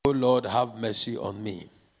Lord, have mercy on me.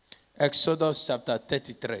 Exodus chapter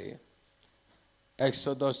 33.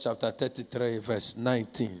 Exodus chapter 33, verse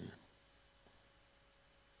 19.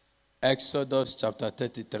 Exodus chapter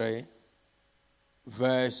 33,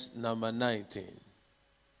 verse number 19.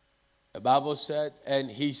 The Bible said, and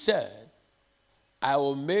he said, I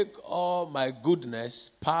will make all my goodness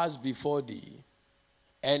pass before thee,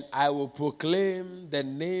 and I will proclaim the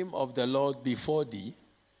name of the Lord before thee,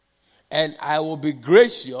 and I will be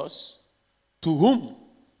gracious to whom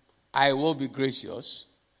I will be gracious,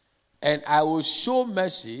 and I will show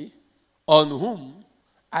mercy on whom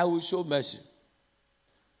I will show mercy.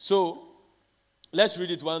 So, let's read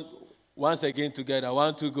it once again together.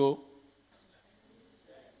 1, 2, go.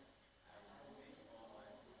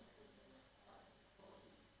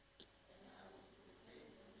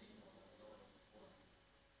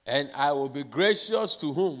 And I will be gracious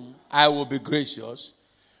to whom I will be gracious,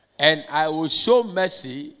 and I will show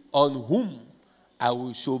mercy on whom I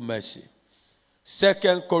will show mercy.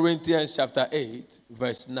 2 Corinthians chapter 8,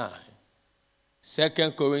 verse 9. 2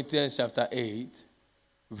 Corinthians chapter 8,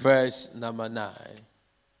 verse number 9.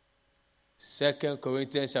 2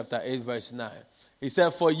 Corinthians chapter 8, verse 9. He said,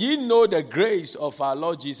 for ye know the grace of our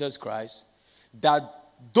Lord Jesus Christ, that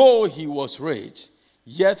though he was rich,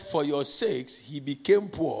 yet for your sakes he became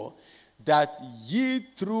poor, that ye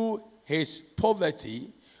through his poverty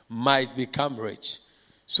might become rich.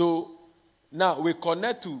 So now we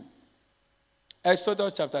connect to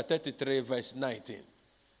Exodus chapter 33, verse 19.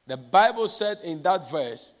 The Bible said in that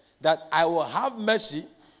verse that I will have mercy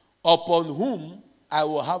upon whom I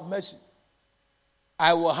will have mercy.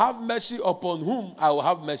 I will have mercy upon whom I will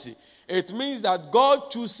have mercy. It means that God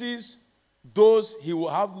chooses those he will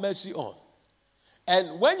have mercy on.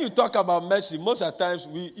 And when you talk about mercy, most of the times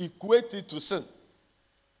we equate it to sin.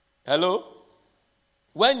 Hello?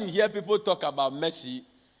 When you hear people talk about mercy,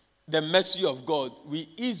 the mercy of God, we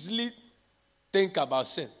easily think about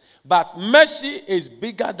sin. But mercy is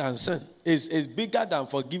bigger than sin. Is bigger than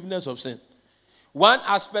forgiveness of sin. One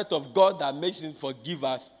aspect of God that makes him forgive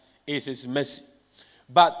us is his mercy.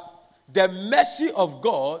 But the mercy of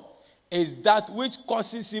God is that which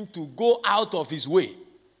causes him to go out of his way.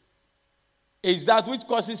 Is that which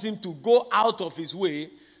causes him to go out of his way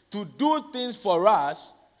to do things for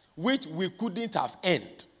us which we couldn't have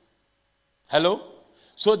earned. Hello?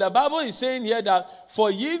 So the Bible is saying here that,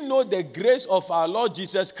 for ye know the grace of our Lord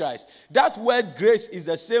Jesus Christ. That word grace is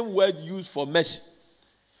the same word used for mercy.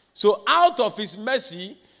 So out of his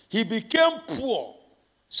mercy, he became poor,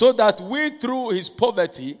 so that we through his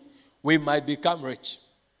poverty, we might become rich.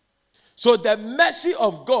 So the mercy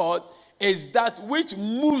of God is that which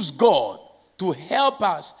moves God to help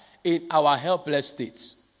us in our helpless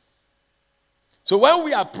states. So when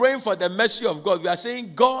we are praying for the mercy of God, we are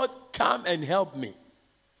saying, God, come and help me.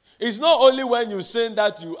 It's not only when you sin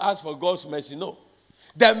that you ask for God's mercy. No.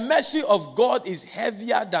 The mercy of God is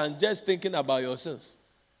heavier than just thinking about your sins.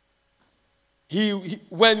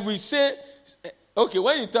 When we say, okay,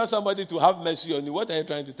 when you tell somebody to have mercy on you, what are you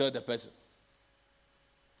trying to tell the person?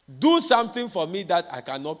 Do something for me that I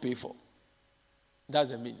cannot pay for.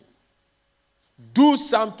 That's the meaning. Do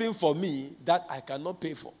something for me that I cannot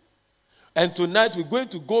pay for. And tonight we're going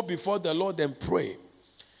to go before the Lord and pray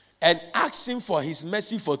and ask him for his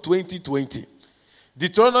mercy for 2020.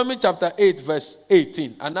 Deuteronomy chapter 8, verse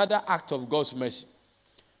 18. Another act of God's mercy.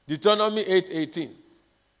 Deuteronomy 8:18.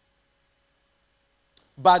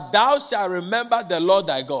 But thou shalt remember the Lord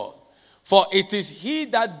thy God, for it is he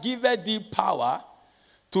that giveth thee power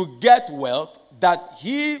to get wealth, that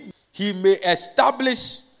he may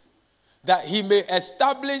establish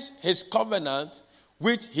his covenant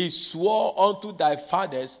which he swore unto thy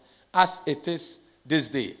fathers, as it is this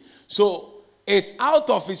day. So it's out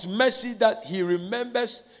of his mercy that he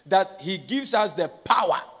remembers that he gives us the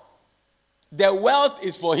power. The wealth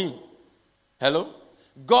is for him. Hello?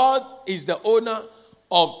 God is the owner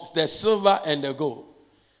of the silver and the gold.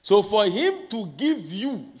 So for him to give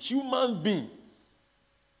you, human being,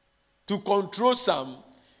 to control some,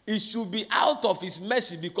 it should be out of his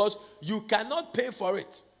mercy, because you cannot pay for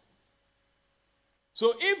it.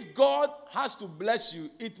 So if God has to bless you,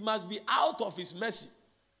 it must be out of his mercy.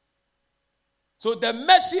 So the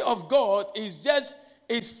mercy of God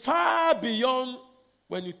is far beyond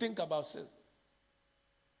when you think about sin.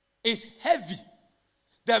 It's heavy.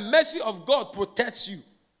 The mercy of God protects you.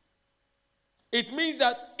 It means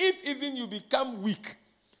that if even you become weak,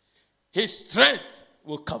 his strength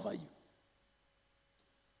will cover you.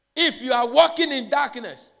 If you are walking in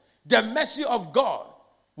darkness, the mercy of God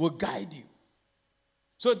will guide you.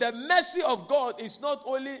 So the mercy of God is not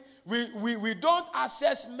only, we don't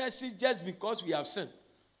access mercy just because we have sinned.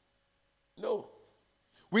 No.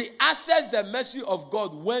 We access the mercy of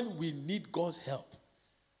God when we need God's help.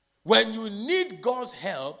 When you need God's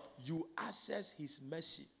help, you access his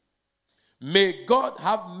mercy. May God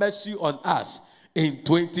have mercy on us in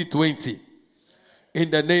 2020. In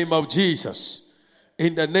the name of Jesus.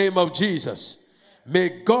 In the name of Jesus.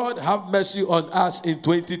 May God have mercy on us in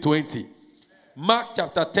 2020. Mark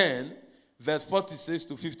chapter 10, verse 46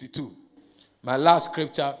 to 52. My last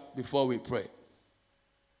scripture before we pray.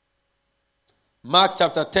 Mark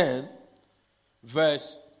chapter 10,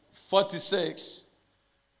 verse 46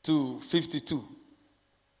 to 52.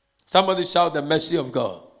 Somebody shout the mercy of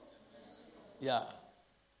God. Yeah.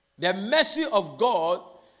 The mercy of God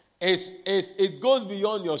it goes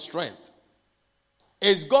beyond your strength.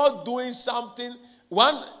 It's God doing something.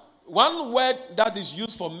 One word that is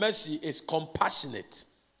used for mercy is compassionate.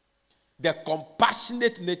 The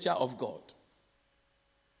compassionate nature of God.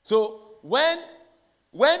 So when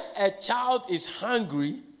a child is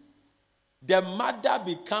hungry, the mother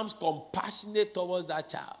becomes compassionate towards that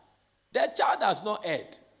child. The child has not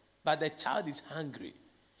ate, but the child is hungry.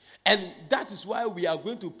 And that is why we are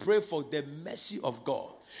going to pray for the mercy of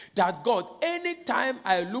God. That God, anytime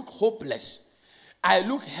I look hopeless, I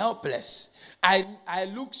look helpless, I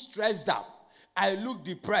look stressed out, I look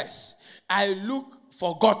depressed, I look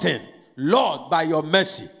forgotten, Lord, by your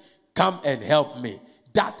mercy, come and help me.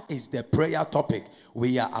 That is the prayer topic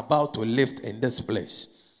we are about to lift in this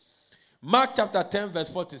place. Mark chapter 10,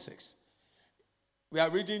 verse 46. We are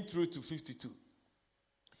reading through to 52.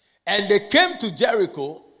 And they came to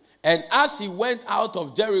Jericho, and as he went out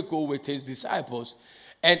of Jericho with his disciples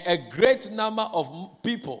and a great number of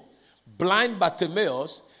people, blind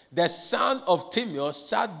Bartimaeus, the son of Timaeus,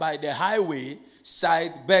 sat by the highway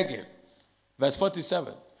side begging. Verse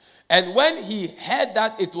 47. And when he heard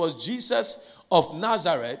that it was Jesus of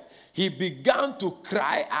Nazareth, he began to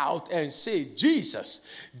cry out and say,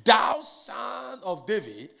 Jesus, thou son of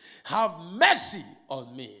David, have mercy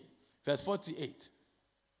on me. Verse 48.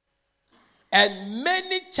 And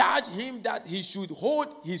many charged him that he should hold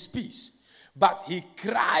his peace. But he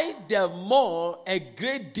cried the more a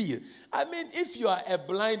great deal. I mean, if you are a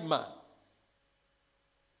blind man,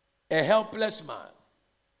 a helpless man,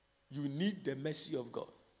 you need the mercy of God.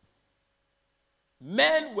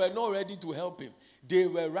 Men were not ready to help him. They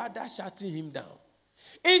were rather shutting him down.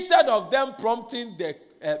 Instead of them prompting the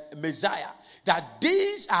Messiah that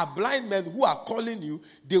these are blind men who are calling you,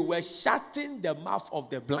 they were shutting the mouth of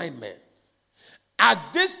the blind man.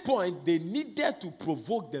 At this point, they needed to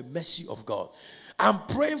provoke the mercy of God. I'm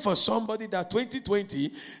praying for somebody that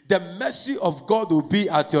 2020, the mercy of God will be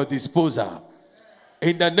at your disposal.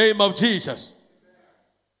 In the name of Jesus.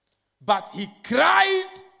 But he cried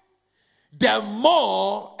the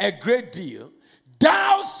more a great deal,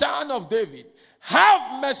 thou son of David,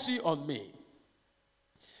 have mercy on me.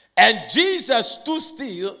 And Jesus stood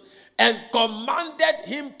still and commanded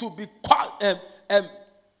him to be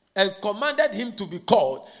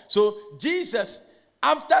called. So Jesus,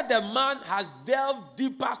 after the man has delved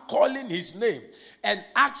deeper, calling his name and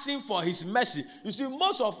asking for his mercy. You see,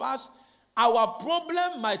 most of us, our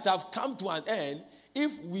problem might have come to an end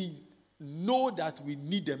if we know that we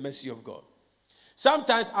need the mercy of God.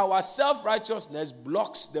 Sometimes our self-righteousness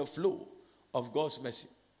blocks the flow of God's mercy.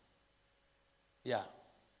 Yeah.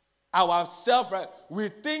 Our we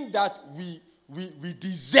think that we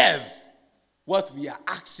deserve what we are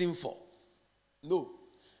asking for. No.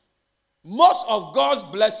 Most of God's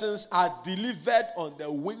blessings are delivered on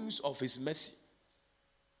the wings of his mercy.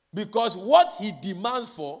 Because what he demands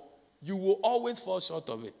for, you will always fall short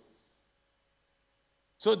of it.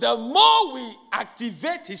 So the more we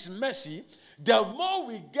activate his mercy, the more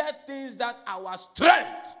we get things that our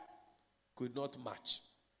strength could not match.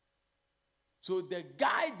 So the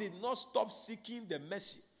guy did not stop seeking the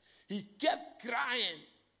mercy. He kept crying.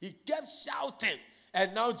 He kept shouting.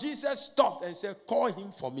 And now Jesus stopped and said, call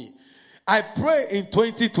him for me. I pray in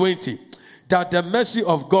 2020 that the mercy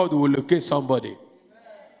of God will locate somebody. Amen.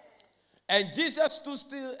 And Jesus stood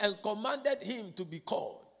still and commanded him to be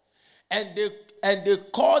called. And they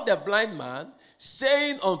called the blind man,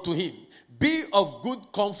 saying unto him, be of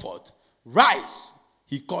good comfort, rise,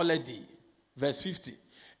 he called thee. Verse 50.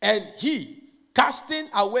 And he, casting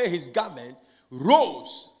away his garment,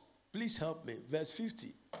 rose. Please help me. Verse 50.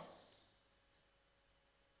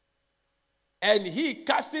 And he,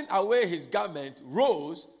 casting away his garment,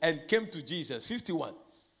 rose and came to Jesus. 51.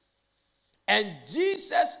 And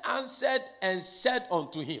Jesus answered and said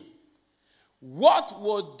unto him, what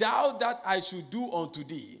wilt thou that I should do unto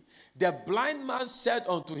thee? The blind man said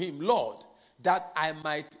unto him, Lord, that I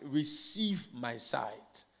might receive my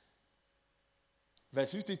sight.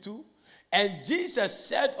 Verse 52. And Jesus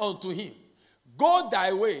said unto him, Go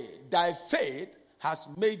thy way, thy faith has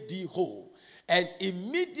made thee whole. And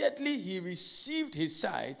immediately he received his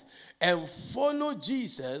sight and followed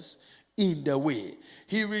Jesus in the way.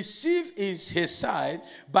 He received his sight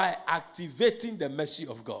by activating the mercy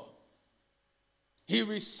of God. He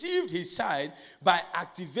received his sight by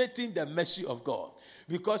activating the mercy of God,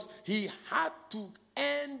 because he had to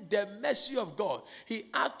earn the mercy of God. He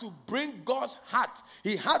had to bring God's heart.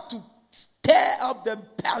 He had to stir up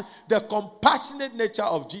the compassionate nature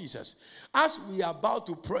of Jesus. As we are about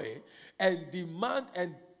to pray and demand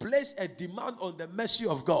and place a demand on the mercy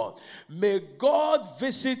of God, may God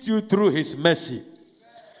visit you through his mercy.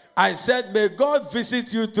 I said, may God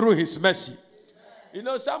visit you through his mercy. You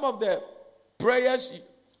know, some of the prayers,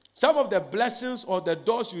 some of the blessings or the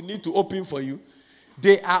doors you need to open for you,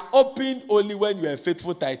 they are open only when you are a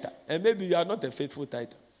faithful tither. And maybe you are not a faithful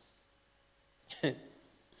tither.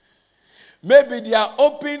 Maybe they are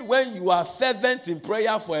open when you are fervent in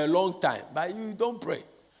prayer for a long time, but you don't pray.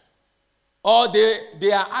 Or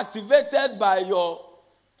they are activated by your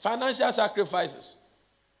financial sacrifices,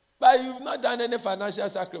 but you've not done any financial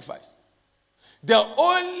sacrifice. The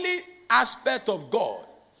only aspect of God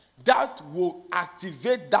that will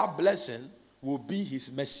activate that blessing will be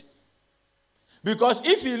his mercy. Because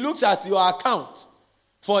if he looks at your account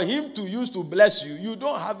for him to use to bless you, you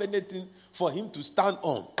don't have anything for him to stand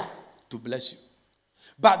on to bless you.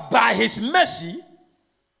 But by his mercy,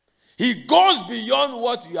 he goes beyond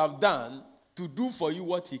what you have done to do for you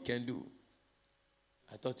what he can do.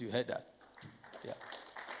 I thought you heard that. Yeah.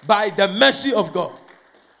 By the mercy of God,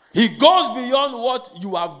 he goes beyond what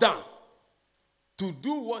you have done to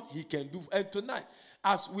do what he can do. And tonight,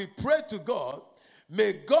 as we pray to God,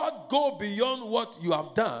 may God go beyond what you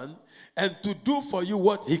have done and to do for you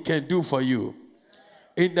what he can do for you.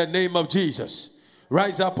 In the name of Jesus.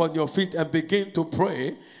 Rise up on your feet and begin to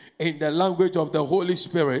pray in the language of the Holy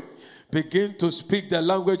Spirit. Begin to speak the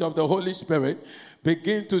language of the Holy Spirit.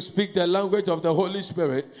 Begin to speak the language of the Holy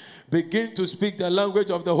Spirit. Begin to speak the language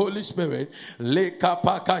of the Holy Spirit.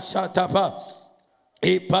 Lekapakashatapa.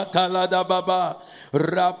 Ipakalada baba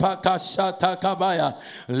rapakashata kabaya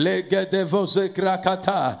legedevose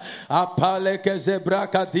krakata apalekeze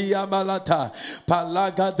brakadia malata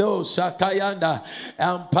palagado sakayanda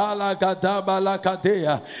ampalagada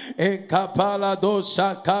malakadea enkapalado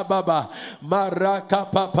sakababa maraka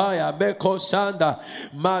papaya mekosanda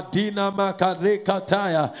madina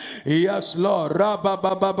makarekataya. Yes Lord,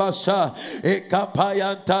 rabababasa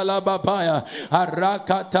ekapayantala babaya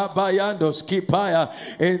arakata bayandos kipaya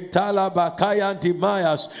Entalabakayan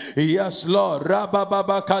Dimayas. Yes, Lord.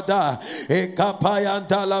 Rabababakada. Ekapayan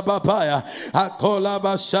Talababaya.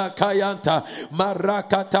 Akolabashakayanta.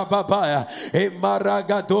 Marakata Babaya.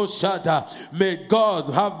 Emaragadosada. May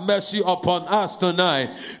God have mercy upon us tonight.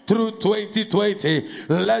 Through 2020.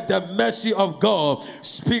 Let the mercy of God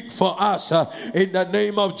speak for us in the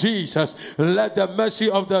name of Jesus. Let the mercy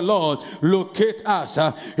of the Lord locate us.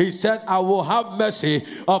 He said, I will have mercy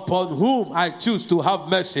upon whom I choose to have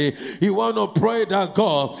mercy. You want to pray that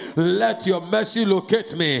God, let your mercy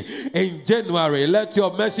locate me in January. Let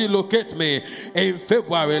your mercy locate me in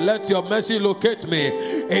February. Let your mercy locate me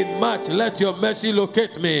in March. Let your mercy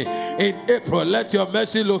locate me in April. Let your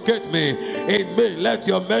mercy locate me in May. Let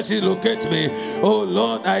your mercy locate me. Oh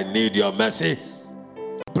Lord, I need your mercy.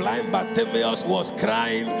 Blind Bartimaeus was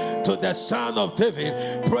crying to the Son of David.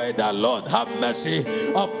 Pray that Lord, have mercy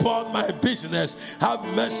upon my business. Have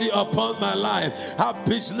mercy upon my life. Have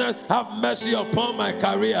mercy upon my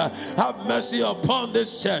career. Have mercy upon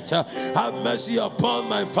this church. Have mercy upon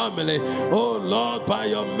my family. Oh Lord, by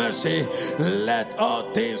your mercy, let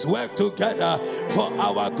all things work together for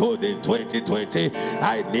our good in 2020.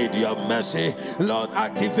 I need your mercy. Lord,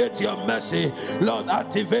 activate your mercy. Lord,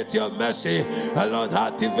 activate your mercy. Lord,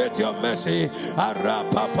 activate your mercy.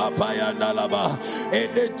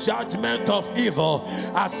 Any judgment of evil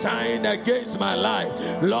assigned against my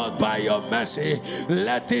life, Lord, by your mercy,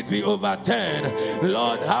 let it be overturned.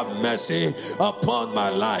 Lord, have mercy upon my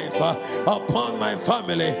life, upon my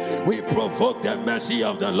family. We provoke the mercy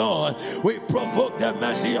of the Lord. We provoke the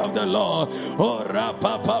mercy of the Lord. Oh,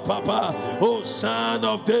 Rapapapa, oh Son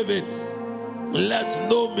of David. let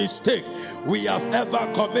no mistake we have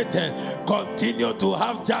ever committed continue to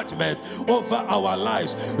have judgment over our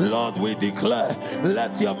lives. Lord, we declare,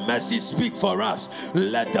 let your mercy speak for us.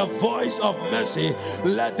 Let the voice of mercy,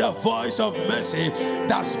 let the voice of mercy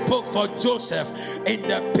that spoke for Joseph in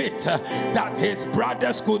the pit, that his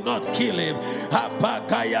brothers could not kill him,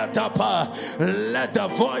 let the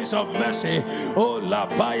voice of mercy, oh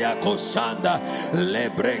Labaya Koshanda,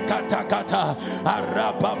 Lebre Katakata,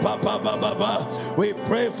 Arapapapababa. We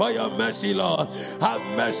pray for your mercy, Lord. Have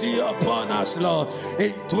mercy upon us, Lord.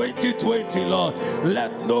 In 2020, Lord,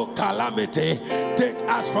 let no calamity take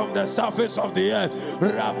us from the surface of the earth.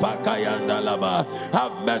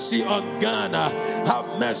 Have mercy on Ghana.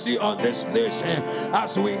 Have mercy on this nation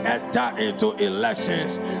as we enter into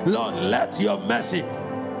elections. Lord, let your mercy.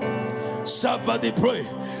 Somebody pray,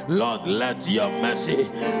 Lord, let your mercy,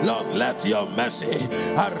 Lord, let your mercy.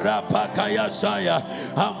 Arapakaya saya,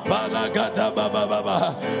 ampalagada baba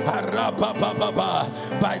baba,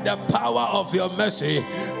 arapapapa. By the power of your mercy,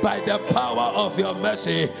 by the power of your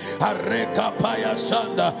mercy, arekapaya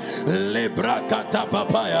sanda, lebrakata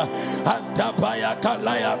papaya, antapaya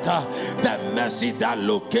kalayata. The mercy that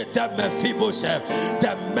located Mephibosheth,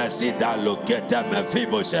 the mercy that located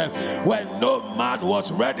Mephibosheth, when no man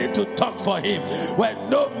was ready to talk for him, when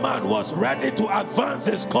no man was ready to advance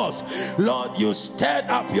his cause. Lord, you stirred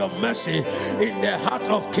up your mercy in the heart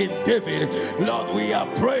of King David. Lord, we are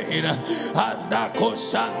praying,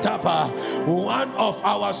 one of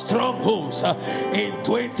our strongholds in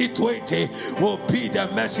 2020 will be the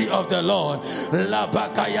mercy of the Lord.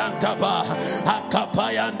 Labakayantaba,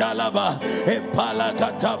 Akapayandalaba,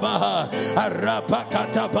 Impalakatabah,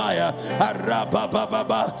 Arapakatabaya,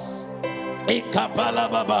 Arapababa.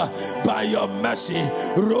 By your mercy,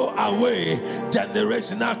 roll away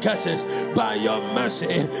generational curses. By your mercy,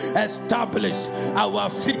 establish our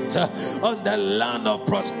feet on the land of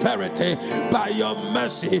prosperity. By your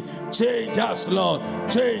mercy, change us, Lord.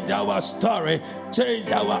 Change our story.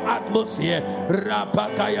 Change our atmosphere.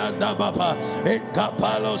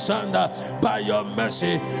 By your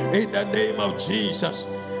mercy, in the name of Jesus.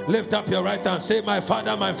 Lift up your right hand. Say, my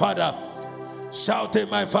Father, my Father. Shouting,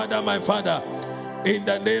 my Father, my Father, in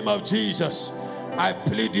the name of Jesus, I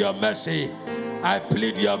plead your mercy. I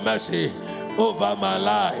plead your mercy over my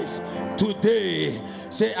life today.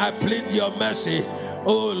 Say, I plead your mercy.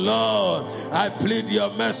 Oh Lord, I plead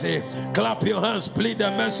your mercy. Clap your hands, plead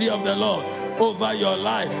the mercy of the Lord over your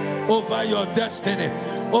life, over your destiny,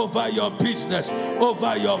 over your business,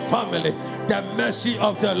 over your family. The mercy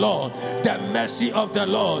of the Lord, the mercy of the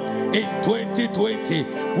Lord. In 2020,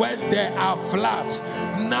 when there are floods,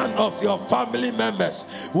 none of your family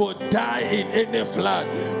members will die in any flood.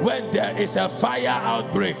 When there is a fire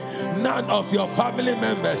outbreak, none of your family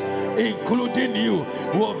members, including you,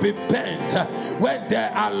 will be burnt. When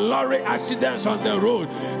there are lorry accidents on the road,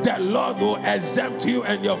 the Lord will exempt you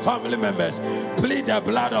and your family members. Plead the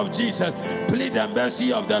blood of Jesus. Plead the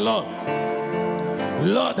mercy of the Lord.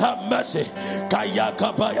 Lord, have mercy.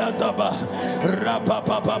 Kayaka bayandaba, rapa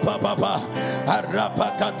papa papa,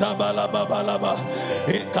 arapa katabala babalaba,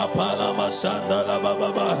 ikapala masanda la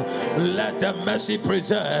baba. Let the mercy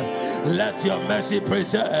preserve. Let your mercy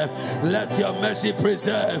preserve. Let your mercy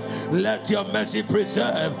preserve. Let your mercy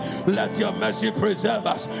preserve. Let your mercy preserve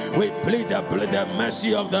us. We plead the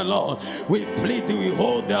mercy of the Lord. We plead, we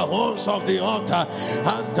hold the horns of the altar.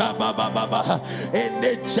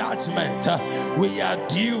 Any judgment we are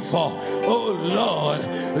due for, oh Lord,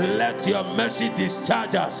 let your mercy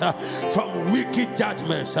discharge us from wicked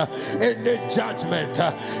judgments. Any judgment,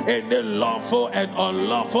 any lawful and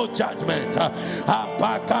unlawful judgment,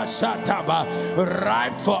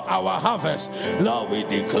 ripe for our harvest, Lord, we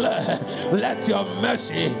declare, let your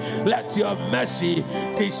mercy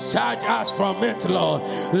discharge us from it, Lord.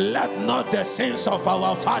 Let not the sins of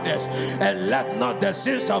our fathers and let not the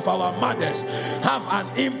sins of our mothers have an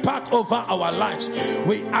impact over our lives.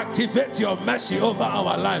 We activate your mercy over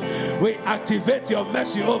our life. We activate your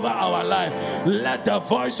mercy over our life. Let the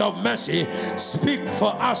voice of mercy speak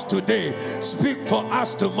for us today. Speak for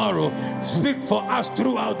us tomorrow. Speak for us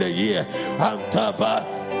throughout the year.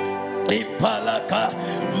 Antaba Impalaka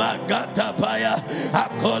Magata Paya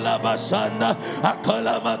Akola Basanda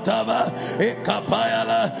Akola Mataba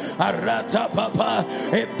Ekapayala Arata Papa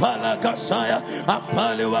Impalaka Saya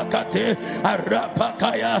Apali Wakate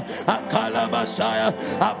Arapakaya Akala Basaya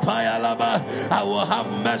Apayalaba. I will have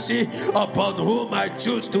mercy upon whom I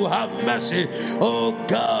choose to have mercy. Oh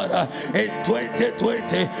God, in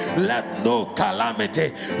 2020, let no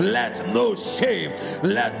calamity, let no shame,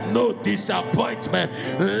 let no disappointment,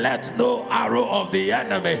 let no arrow of the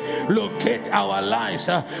enemy locate our lives.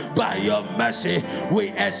 By your mercy, we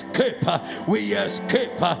escape. We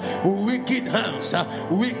escape wicked hands,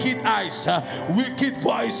 wicked eyes, wicked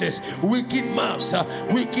voices, wicked mouths,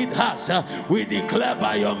 wicked hearts. We declare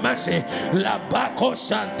by your mercy, Labako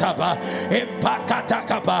Shantaba,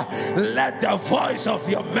 Impakatakaba. Let the voice of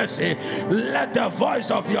your mercy, let the voice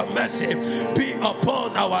of your mercy be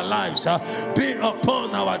upon our lives, be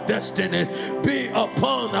upon our destinies, be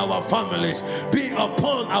upon our families, be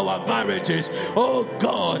upon our marriages. Oh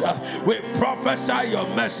God, we prophesy your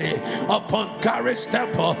mercy upon Caris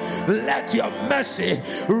Temple. Let your mercy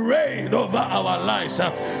reign over our lives.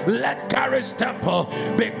 Let Caris Temple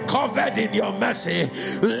be covered in your mercy.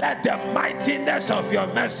 Let the mightiness of your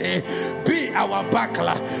mercy be our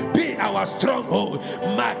buckler, be our stronghold.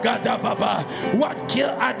 Magada Baba, what kill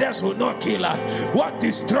others will not kill us. What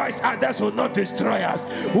destroys others will not destroy us.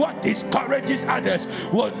 What discourages others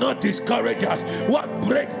will not discourage us. What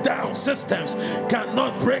breaks down systems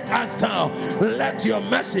cannot break us down. Let your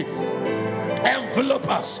mercy envelope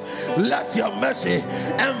us. Let your mercy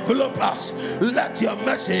envelope us. Let your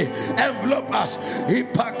mercy envelope us.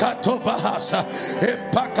 Ipakato bahasa,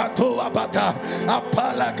 ipakato abata,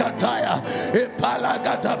 apala kataya, ipala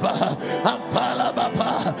gadaba, ampala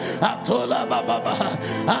baba, atola baba,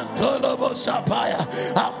 antolo bosapaya,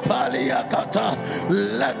 ampalia kata.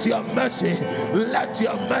 Let your mercy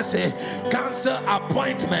cancel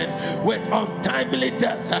appointment with untimely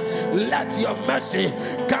death. Let your mercy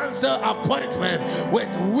cancel appointment with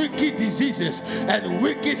wicked diseases and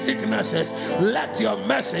wicked sicknesses. Let your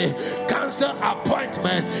mercy cancel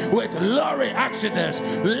appointment with lorry accidents.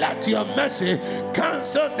 Let your mercy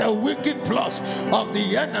cancel the wicked plots of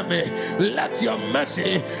the enemy. Let your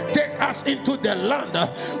mercy take us into the land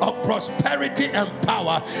of prosperity and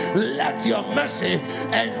power. Let your mercy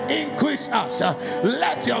and increase us.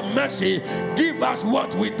 Let your mercy give us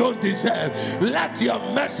what we don't deserve. Let your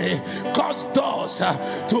mercy cause doors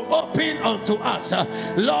to open unto us.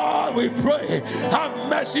 Lord, we pray, have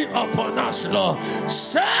mercy upon us, Lord.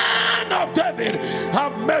 Son of David,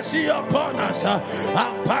 have mercy upon us.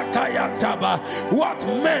 What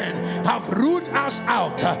men have ruled us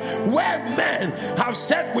out, where men have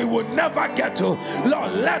said we will never get to,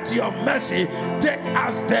 Lord, let your mercy take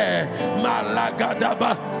us there.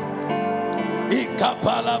 Malagadaba.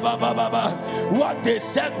 What they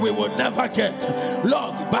said we will never get,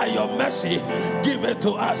 Lord, by your mercy, give it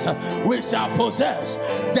to us. We shall possess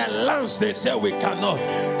the lands they say we cannot,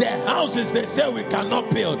 the houses they say we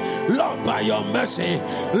cannot build. Lord, by your mercy,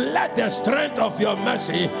 let the strength of your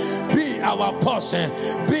mercy be our portion,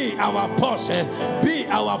 be our portion, be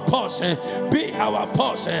our portion, be our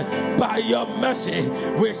portion. By your mercy,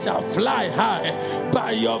 we shall fly high.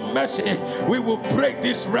 By your mercy, we will break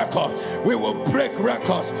this record. We will break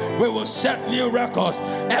records. We will set new records.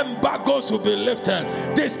 Embargoes will be lifted.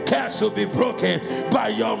 This curse will be broken by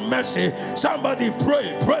your mercy. Somebody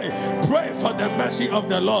pray for the mercy of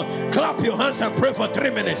the Lord. Clap your hands and pray for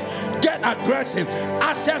 3 minutes. Get aggressive.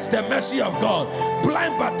 Access the mercy of God.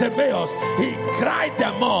 Blind Bartimaeus, he cried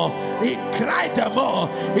them all. He cried them all.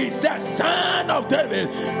 He said, Son of David,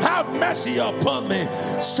 have mercy upon me.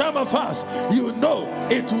 Some of us, you know,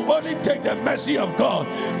 it will only take the mercy of God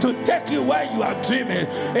to take you where you are dreaming.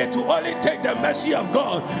 It will only take the mercy of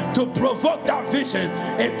God to provoke that vision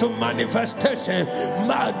into manifestation.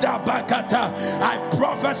 I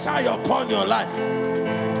prophesy upon your life.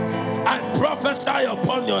 I prophesy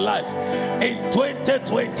upon your life in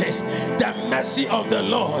 2020, the mercy of the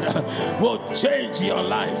Lord will change your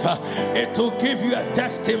life. It will give you a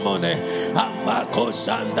testimony.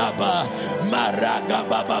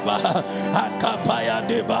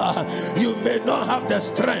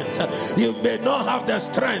 You may not have the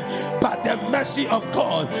strength, but the mercy of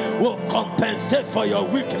God will compensate for your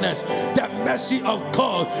weakness. The mercy of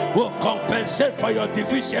God will compensate for your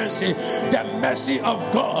deficiency. The mercy of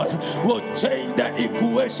God will change the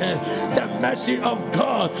equation. The mercy of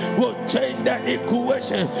God will change the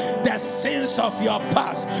equation. The sins of your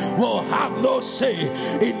past will have no say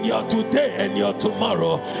in your today and your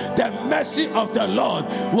tomorrow. The mercy of the Lord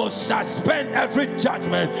will suspend every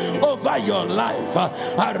judgment over your life.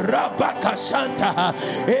 By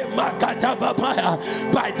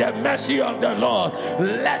the mercy of the Lord,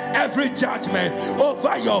 let every judgment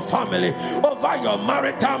over your family, over your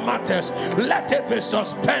marital matters, let it be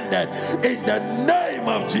suspended in the name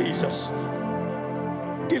of Jesus.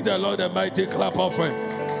 Give the Lord a mighty clap offering.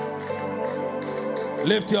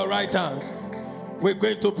 Lift your right hand. We're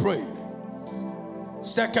going to pray.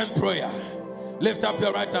 Second prayer. Lift up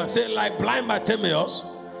your right hand. Say, like blind Bartimaeus.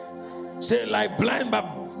 Say, like blind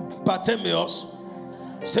Bartimaeus,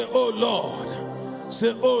 Say, oh Lord.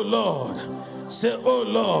 Say, oh Lord. Say, oh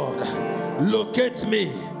Lord. Locate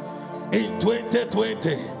me in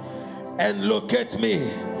 2020 and locate me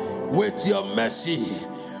with your mercy.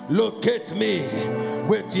 Locate me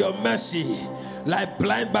with your mercy. Like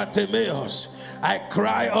blind Bartimaeus, I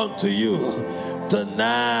cry unto you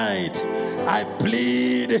tonight. I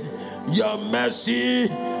plead your mercy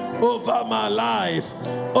over my life,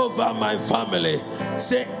 over my family.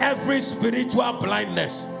 Say, every spiritual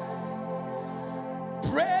blindness.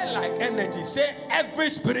 Pray like energy. Say, every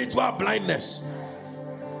spiritual blindness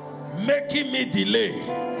making me delay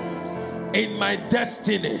in my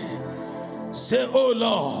destiny. Say, oh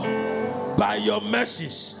Lord, by your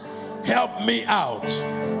mercies, help me out.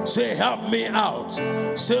 Say, help me out.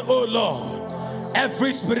 Say, oh Lord,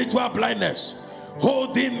 every spiritual blindness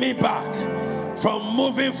holding me back from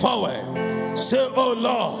moving forward. Say, oh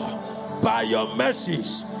Lord, by your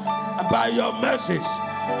mercies,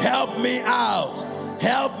 help me out.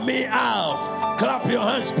 Help me out. Clap your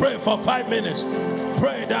hands. Pray for 5 minutes.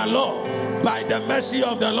 Pray that, Lord, by the mercy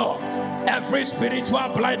of the Lord, every spiritual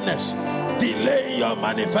blindness delay your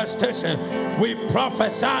manifestation. We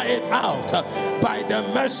prophesy it out by the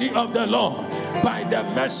mercy of the Lord. By the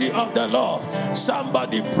mercy of the Lord.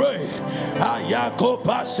 Somebody pray.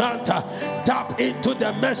 Ayakopa Santa. Tap into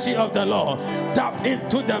the mercy of the Lord. Tap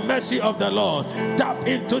into the mercy of the Lord. Tap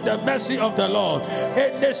into the mercy of the Lord.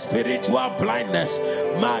 Any spiritual blindness.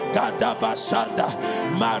 Magada Basanda.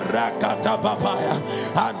 Marakata Babaya.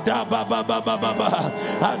 Andaba Baba Baba.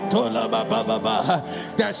 Antola Baba Baba.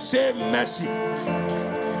 The same mercy.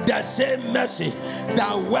 The same mercy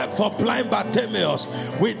that worked for blind Bartimaeus,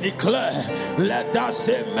 we declare, let that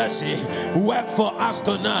same mercy work for us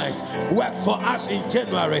tonight, work for us in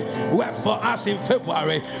January, work for us in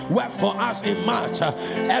February, work for us in March.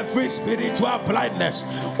 Every spiritual blindness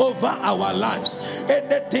over our lives,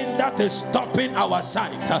 anything that is stopping our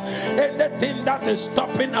sight, anything that is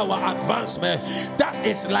stopping our advancement, that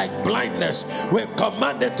is like blindness, we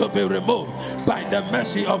command it to be removed by the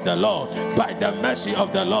mercy of the Lord, by the mercy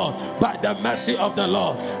of the Lord, by the mercy of the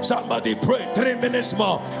Lord. Somebody pray. 3 minutes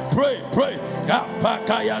more. Pray.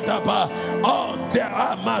 All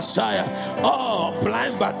the Messiah, all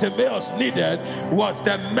blind Bartimaeus needed was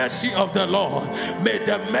the mercy of the Lord. May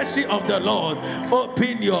the mercy of the Lord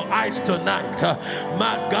open your eyes tonight.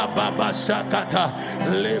 Magababa Sakata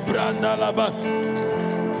Librandalaba.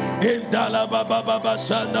 Indala baba baba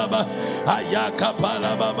sandaba ayaka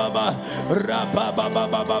pala baba rapa baba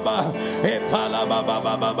baba epala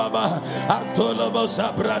baba baba antolobo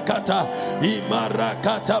sabrakata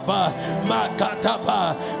imarakataba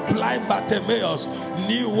makataba. Blind Bartimaeus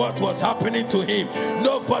knew what was happening to him.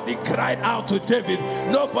 Nobody cried out to David.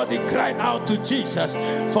 Nobody cried out to Jesus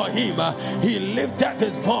for him. He lifted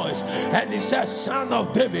his voice and he said, Son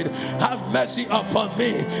of David, have mercy upon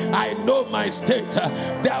me. I know my state.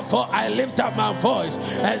 Therefore I lift up my voice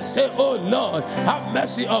and say, oh Lord, have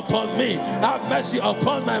mercy upon me. Have mercy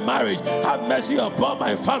upon my marriage. Have mercy upon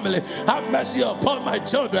my family. Have mercy upon my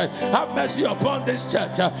children. Have mercy upon this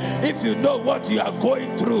church. If you know what you are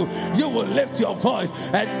going through, you will lift your voice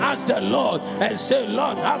and ask the Lord and say,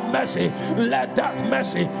 Lord, have mercy. Let that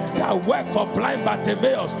mercy that worked for blind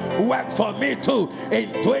Bartimaeus work for me too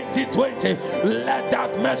in 2020. Let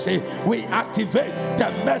that mercy, we activate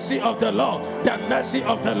the mercy of the Lord. The mercy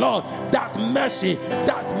of the Lord. That mercy.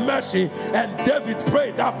 And David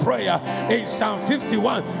prayed that prayer in Psalm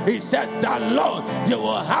 51. He said that, Lord, you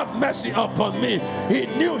will have mercy upon me. He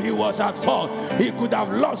knew he was at fault. He could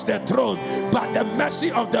have lost the throne, but the mercy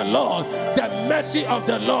of the Lord, the mercy of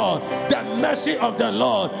the Lord, the mercy of the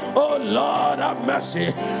Lord. Oh Lord, have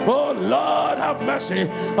mercy. Oh Lord, have mercy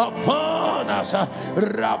upon us.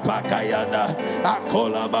 Rapakayana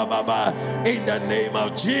Akola Baba, in the name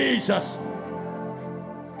of Jesus.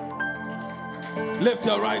 Lift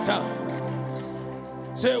your right hand.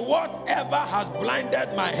 Say, whatever has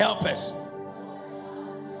blinded my helpers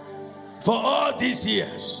for all these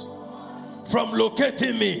years from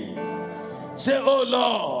locating me, say, oh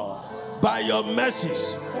Lord, by your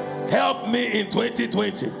mercies, help me in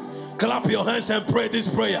 2020. Clap your hands and pray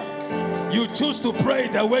this prayer. You choose to pray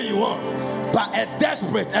the way you want, but a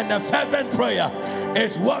desperate and a fervent prayer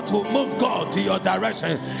is what will move God to your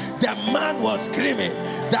direction. The man was screaming,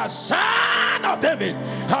 the Son of David,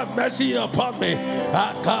 have mercy upon me.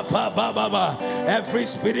 Every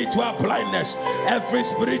spiritual blindness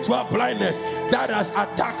that has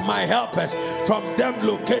attacked my helpers from them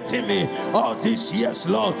locating me all these years,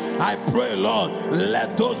 Lord, I pray, Lord,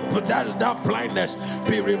 let that blindness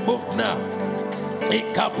be removed now.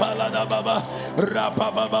 Ikapalada baba,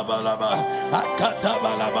 rapababalaba,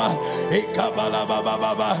 akatabalaba,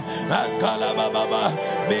 ikabalababa, akalababa.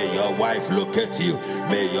 May your wife locate you.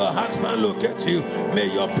 May your husband locate you. May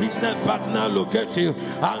your business partner locate you.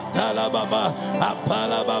 Antalababa,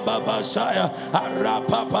 apalababa, shaya,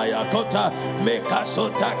 arapapaya kota,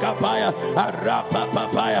 mekasota kapaya,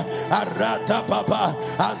 arapapaya, arata papa,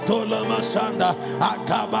 antola masanda,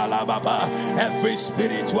 akabalababa. Every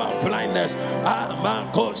spiritual blindness,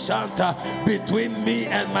 Manko Santa, between me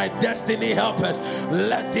and my destiny helpers,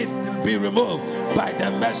 let it be removed by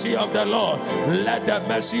the mercy of the Lord. Let the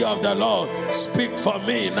mercy of the Lord speak for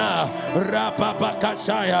me now.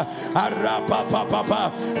 Rapapakashaya,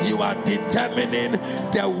 Arapapapa. You are determining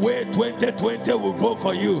the way 2020 will go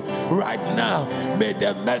for you right now. May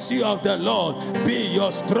the mercy of the Lord be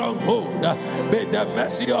your stronghold. May the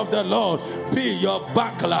mercy of the Lord be your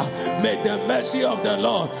buckler. May the mercy of the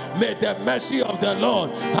Lord, may the mercy of the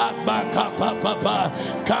Lord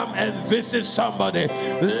come and visit somebody.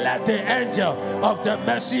 Let the angel of the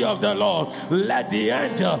mercy of the Lord, let the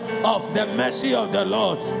angel of the mercy of the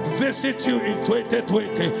Lord visit you in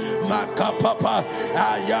 2020. Makapapa,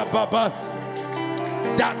 ayababa.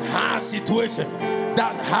 That hard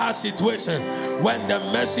situation, when the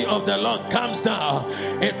mercy of the Lord comes down,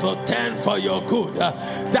 it will turn for your good.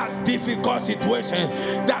 That difficult situation,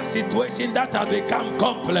 that situation that has become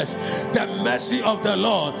complex, the mercy of the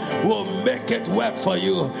Lord will make it work for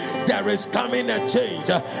you. There is coming a change.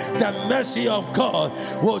 The mercy of God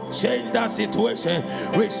will change that situation.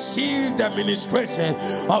 Receive the ministration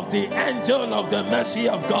of the angel of the mercy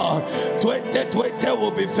of God. 2020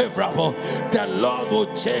 will be favorable. The Lord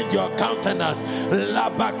will change your countenance.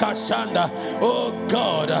 Labakashanda, oh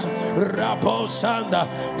God, Raposanda,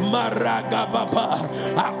 Maragababa,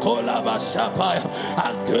 Akolabashapaya,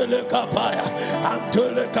 Antelekapaya,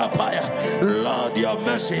 Antelekapaya. Lord, your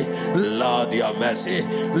mercy, Lord, your mercy,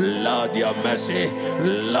 Lord, your mercy,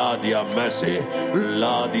 Lord, your mercy,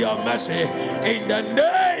 Lord, your mercy, in the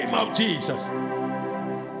name of Jesus.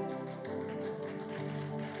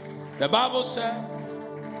 The Bible said,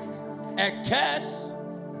 a curse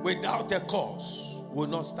without a cause will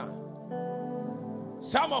not stand.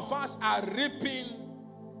 Some of us are reaping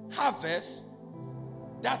harvests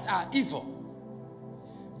that are evil.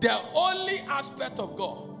 The only aspect of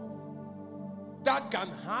God that can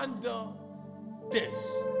handle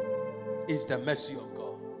this is the mercy of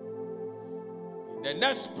God. In the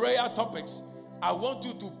next prayer topics, I want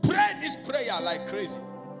you to pray this prayer like crazy.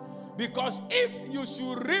 Because if you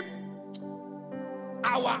should reap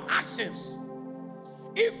our actions,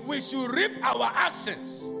 if we should reap our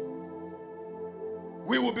actions,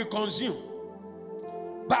 we will be consumed.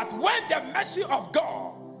 But when the mercy of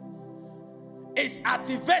God is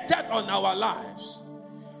activated on our lives,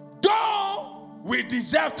 though we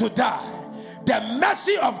deserve to die, the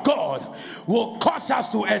mercy of God will cause us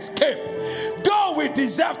to escape. Though we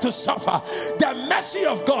deserve to suffer, the mercy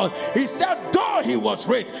of God, he said, though he was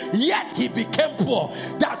rich, yet he became poor,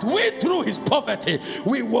 that we through his poverty,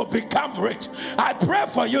 we will become rich. I pray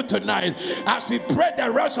for you tonight, as we pray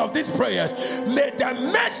the rest of these prayers, may the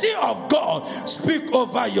mercy of God speak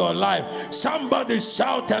over your life. Somebody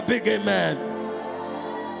shout a big amen.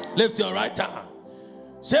 Lift your right hand.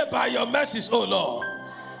 Say, by your mercies, oh Lord.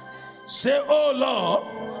 Say, oh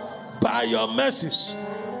Lord, by your mercies,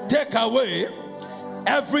 take away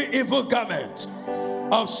every evil garment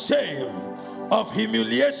of shame, of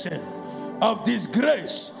humiliation, of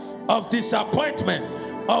disgrace, of disappointment,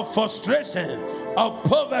 of frustration, of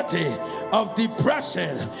poverty, of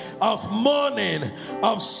depression, of mourning,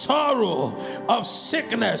 of sorrow, of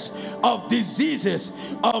sickness, of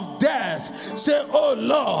diseases, of death. Say, oh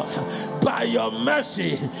Lord, by your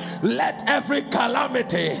mercy, let every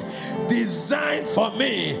calamity designed for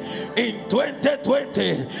me in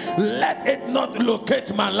 2020, let it not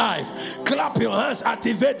locate my life. Clap your hands,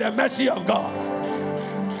 activate the mercy of God.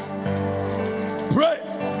 Pray.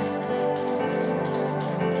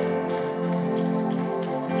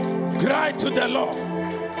 Cry to the Lord.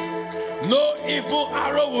 No evil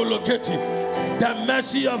arrow will locate you. The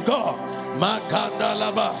mercy of God.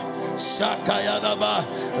 Makandalaba, Shakayadaba,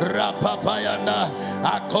 Rapapayana,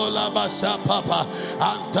 Akolaba Sapapa,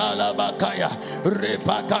 Antalabakaya,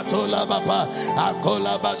 Repakatolababa,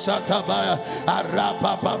 Akolaba Satabaya,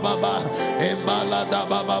 Arapapababa, Emalada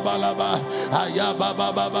Babalaba,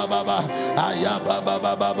 Ayababa,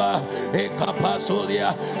 Ayababa,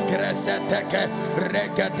 Ekapasolia, Greseteke,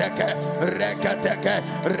 Rekateke, Rekateke,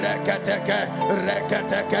 Rekateke,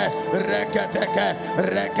 Rekateke, Rekateke,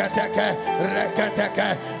 Rekateke,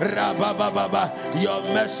 Rekateke, Your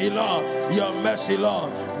mercy, Lord. Your mercy,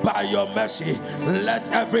 Lord. By your mercy, let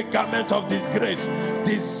every garment of disgrace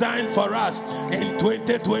designed for us in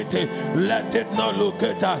 2020, let it not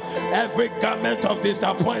locate us. Every garment of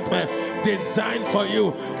disappointment designed for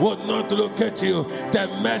you will not locate you. The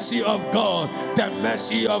mercy of God, the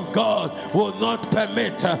mercy of God will not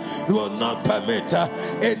permit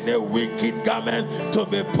any wicked garment to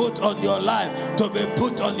be put on your life, to be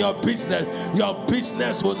put on your business. Your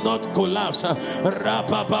business will not collapse.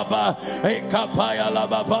 Rapababa, Ekapaya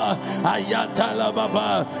Lababa, Ayatala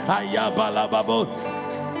Baba, Ayabala Babo.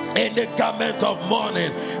 In the garment of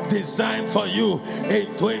mourning designed for you in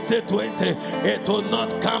 2020, it will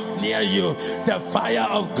not come near you. The fire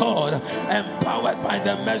of God, empowered by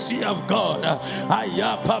the mercy of God,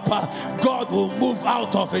 God will move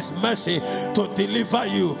out of his mercy to deliver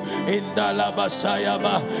you. In the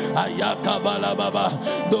Labasayaba,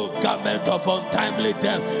 Ayakabalababa, no garment of untimely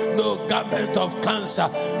death, no garment of cancer,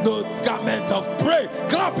 no garment of pray.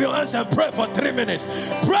 Clap your hands and pray for 3 minutes.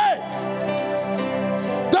 Pray.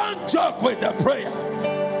 Don't joke with the prayer.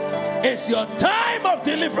 It's your time of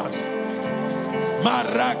deliverance.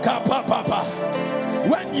 Maraka papa.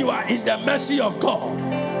 When you are in the mercy of God,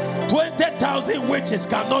 20,000 witches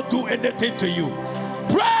cannot do anything to you.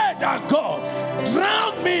 Pray that God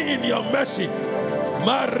drown me in your mercy.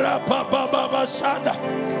 Marapa baba shanda.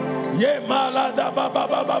 Ye malada baba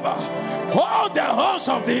baba. Hold the horns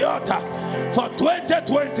of the altar for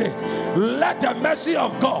 2020. Let the mercy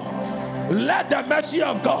of God. Let the mercy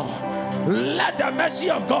of God, let the mercy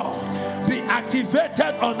of God be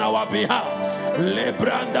activated on our behalf.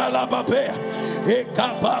 Lebranda la babe,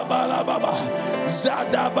 ekababa la baba,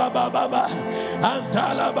 zada baba baba,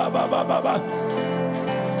 antala baba baba.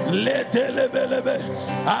 Letelebelebe,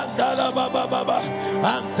 andala baba baba,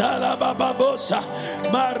 antala baba bosa,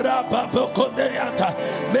 maraba bokoneyanta,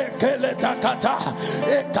 mekeleta kata,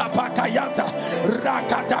 ekapakayanta,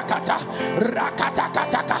 rakatakata,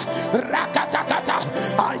 rakatakataka, rakatakata,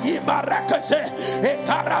 ayima rakese,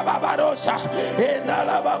 ekarababarosa,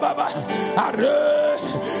 enala baba, are,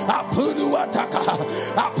 apunuataka,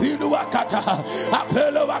 apinuakata,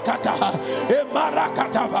 apeluakata,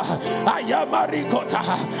 emarakataba,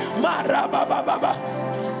 ayamarikota. Marababa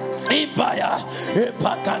Ibaya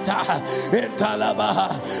Epakata Etalabaha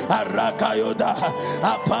Arakayoda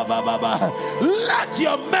Apababa. Let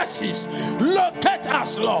your mercies locate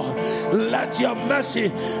us, Lord. Let your mercy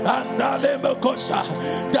and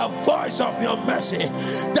the voice of your mercy,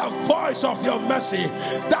 the voice of your mercy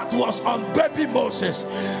that was on baby Moses,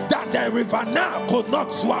 that the river now could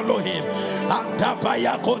not swallow him. And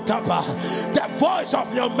the voice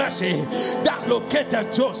of your mercy that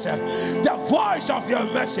located Joseph, the voice of your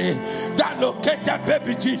mercy that located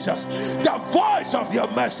baby Jesus, the voice of your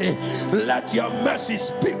mercy. Let your mercy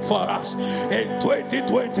speak for us in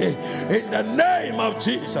 2020 in the name of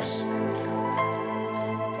Jesus.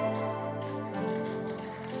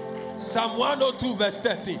 Psalm 102 verse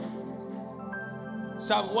 13.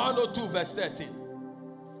 Psalm 102 verse 13.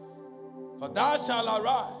 For thou shalt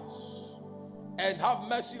arise and have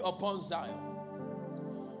mercy upon Zion,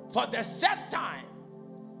 for the set time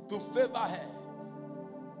to favor her.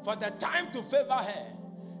 For the time to favor her,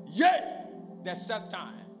 yea, the set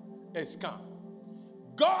time is come.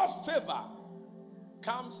 God's favor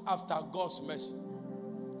comes after God's mercy.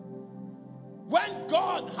 When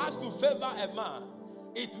God has to favor a man,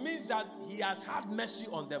 it means that he has had mercy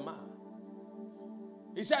on the man.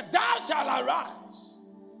 He said, thou shalt arise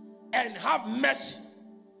and have mercy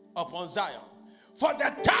upon Zion. For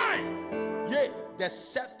the time, yea, the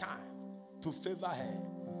set time to favor her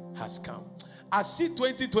has come. I see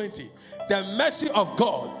 2020, the mercy of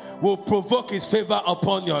God will provoke his favor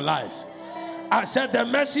upon your life. I said the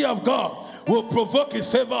mercy of God will provoke his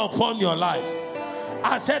favor upon your life.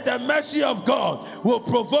 I said the mercy of God will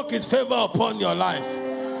provoke his favor upon your life.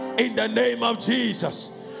 In the name of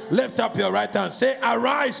Jesus, lift up your right hand. Say,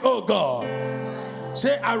 arise, O God.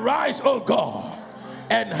 Say, arise, O God,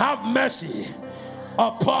 and have mercy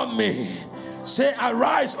upon me. Say,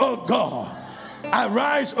 arise, O God.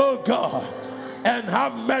 Arise, O God, and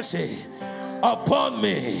have mercy upon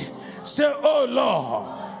me. Say, oh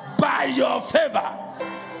Lord, by your favor.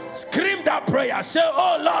 Scream that prayer. Say,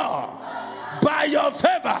 oh Lord, by your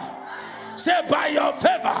favor. Say, by your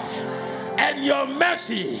favor and your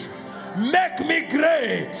mercy, make me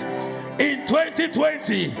great in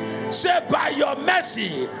 2020. Say, by your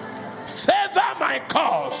mercy, favor my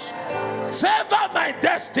cause, favor my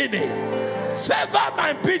destiny, favor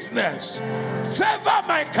my business, favor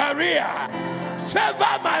my career,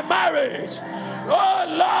 favor my marriage. Oh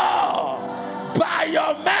Lord, by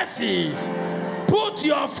your mercies, Put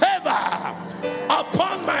your favor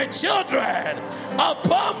upon my children,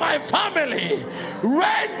 upon my family.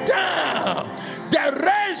 Rain down the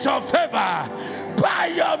rains of favor by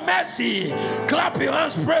your mercy. Clap your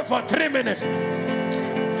hands, pray for 3 minutes.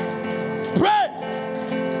 Pray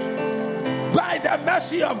by the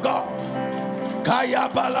mercy of God. Kaya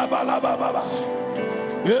bala bala baba.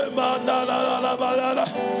 Emandala la bala.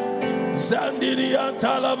 Zandiri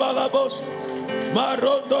antala bala bos.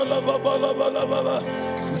 Marondo la baba la baba.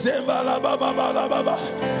 Zembala baba bala baba.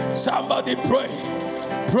 Somebody pray.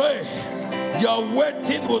 Pray. Your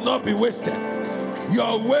waiting will not be wasted.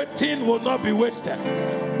 Your waiting will not be wasted.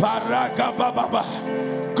 Baraka baba.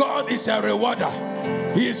 God is a rewarder.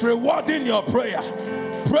 He is rewarding your prayer.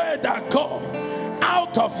 Pray that God,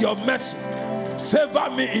 out of your mercy, favor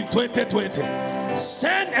me in 2020.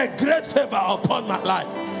 Send a great favor upon my life.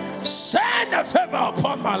 Send a favor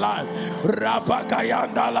upon my life.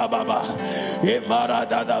 Rabakayanda la baba.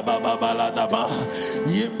 Imarada da baba baladaba.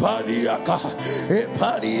 Ipadiaka.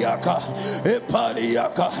 Ipadiaka.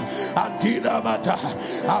 Ipadiaka. Antina mata.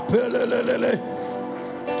 Apelelele.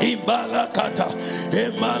 Imbalakata,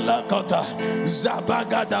 Imalakata,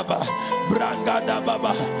 Zabagadaba,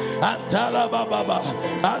 Brangadababa, Antalababa,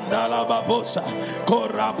 Andalababosa,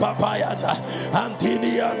 Korapapayana,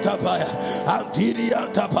 Antiriantapaya,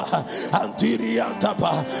 Antiriantapa,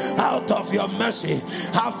 out of your mercy,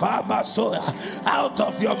 Havamasoya, out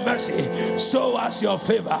of your mercy, show us your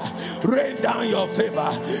favor, rain down your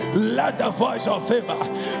favor, let the voice of favor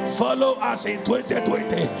follow us in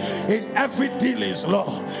 2020 in every dealings,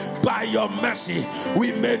 Lord. By your mercy,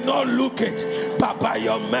 we may not look it, but by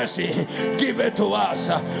your mercy, give it to us.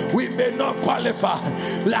 We may not qualify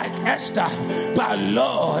like Esther, but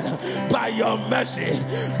Lord, by your mercy,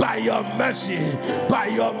 by your mercy, by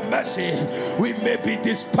your mercy, we may be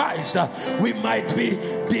despised, we might be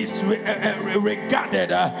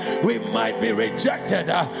disregarded, we might be rejected,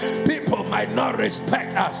 people might not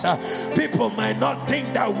respect us, people might not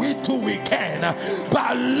think that we too we can,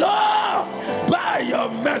 but Lord, by your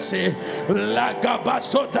mercy,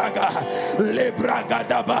 Lagabasodaga,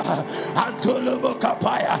 Lebragadaba,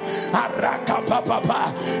 Antolomokapaya,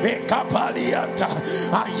 Arakapapa, Ekapalianta,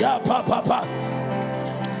 Ayapapa.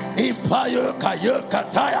 Impayo kayo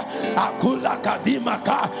kataya akula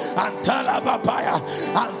kadimaka antalabapaya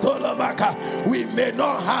antolomaka. We may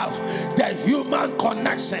not have the human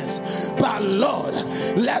connections, but Lord,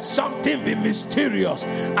 let something be mysterious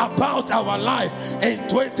about our life in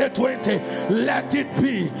 2020. Let it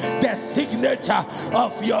be the signature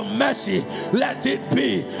of your mercy. Let it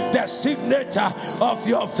be the signature of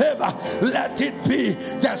your favor. Let it be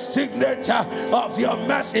the signature of your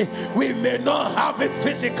mercy. We may not have it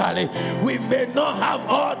physically. We may not have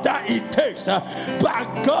all that it takes,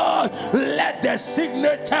 but God, let the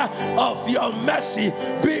signature of your mercy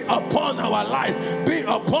be upon our life, be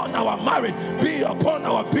upon our marriage, be upon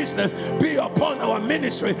our business, be upon our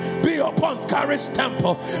ministry, be upon Charis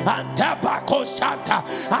Temple, and Tabako Shanta,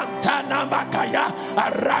 and Tanamakaya,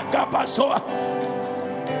 Aragabasoa,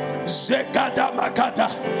 Zekada Makata.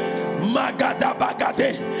 Magada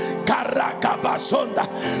bagade, karakabasonda,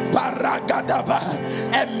 paragadaba,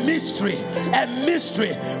 a mystery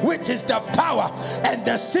which is the power and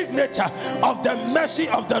the signature of the mercy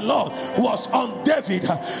of the Lord was on David.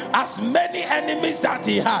 As many enemies that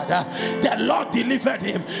he had, the Lord delivered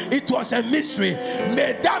him. It was a mystery.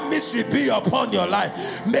 May that mystery be upon your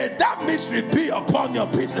life. May that mystery be upon your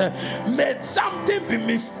business. May something be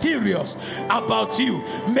mysterious about you.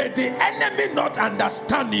 May the enemy not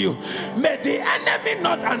understand you. May the enemy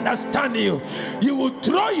not understand you. You will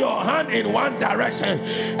throw your hand in one direction,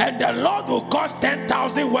 and the Lord will cause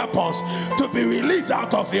 10,000 weapons to be released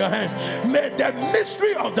out of your hands. May the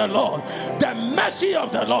mystery of the Lord, the mercy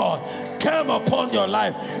of the Lord, come upon your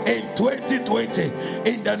life in 2020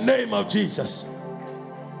 in the name of Jesus.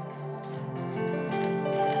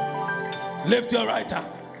 Lift your right hand.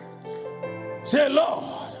 Say, Lord.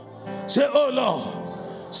 Say, oh Lord.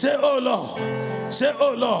 Say, oh Lord. Say,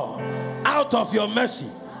 oh Lord. Out of your mercy.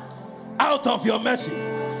 Out of your mercy.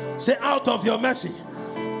 Say, out of your mercy.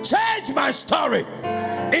 Change my story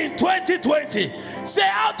in 2020. Say,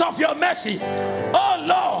 out of your mercy. Oh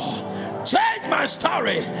Lord. Change my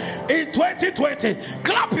story in 2020.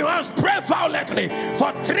 Clap your hands. Pray violently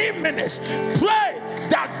for 3 minutes. Pray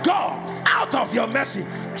that God, out of your mercy,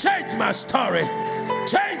 change my story.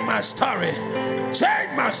 Change my story.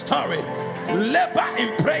 Change my story. Labor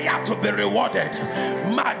in prayer to be rewarded.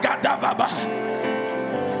 Magada Baba.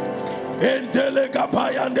 Endelega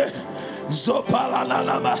Payande. Zopala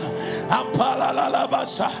Lalama. Ampala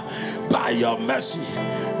Lalabasa. By your mercy.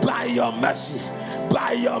 By your mercy.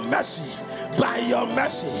 By your mercy. by your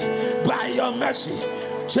mercy,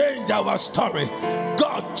 change our story.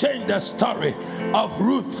 God, change the story of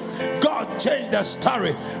Ruth. God, change the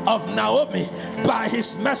story of Naomi by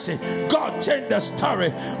his mercy. God, change the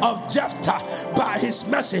story of Jephthah by his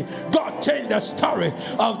mercy. God, change the story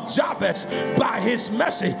of Jabez by his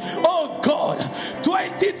mercy. Oh God,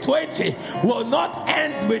 2020 will not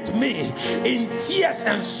end with me in tears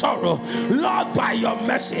and sorrow. Lord, by your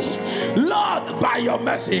mercy, Lord, by your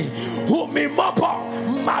mercy, Humimopo,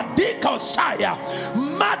 Madiko Shaya,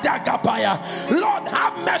 Madagabaya, Lord,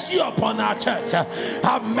 have mercy upon our church.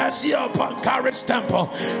 Have mercy upon Charis Temple.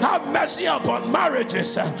 Have mercy upon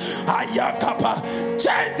marriages. Ayakapa,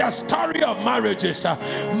 change the story of marriages.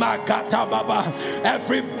 Makata Baba,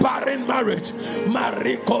 every barren marriage,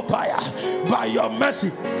 Mariko Paya, by your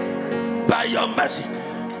mercy,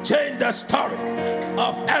 change the story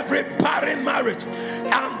of every barren marriage.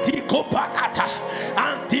 Antikopakata,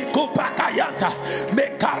 Antikopakayanta,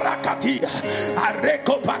 Mekarakatia,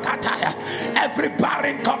 Arekopakataya. Every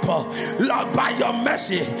barren couple, Lord, by your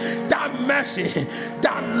mercy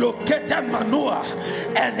that located Manoah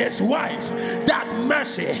and his wife, that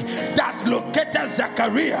mercy that located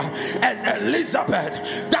Zachariah and Elizabeth,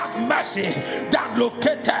 that mercy that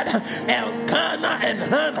located Elkanah and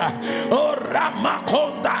Hannah, oh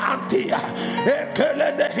Ramakonda Antia,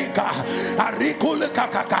 Ekelenehika, Arikuleka.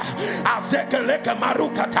 Azekeleka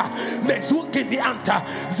marukata mezuki ni anta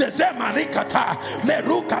zeze marikata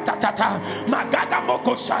merukata tata magaga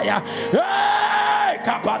mokoshaya. Hey,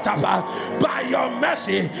 kapataba, by your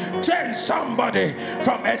mercy, change somebody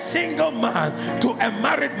from a single man to a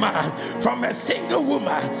married man, from a single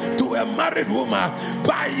woman to a married woman.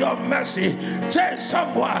 By your mercy, change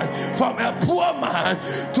someone from a poor man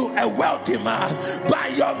to a wealthy man. By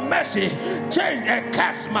your mercy, change a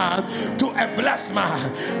cursed man to a blessed man.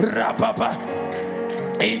 Rapapa,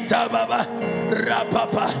 Itababa,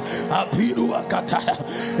 Rapapa, Apiruakata,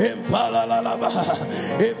 Impala Lalaba,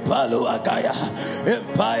 Impaluakaya,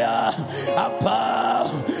 Empire,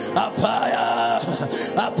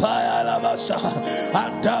 Apaya Labasa,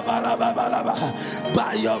 Antabalabalaba.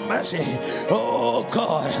 By your mercy, oh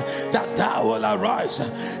God, that thou will arise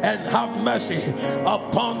and have mercy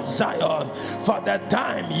upon Zion. For the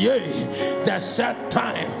time, yea, the set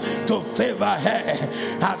time to favor her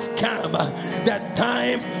has come. The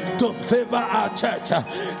time to favor our church,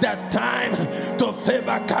 the time to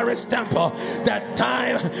favor Charis Temple, the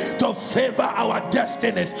time to favor our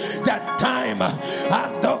destinies, the time,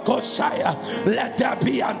 and the Koshaya, let there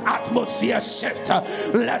be an atmosphere shift,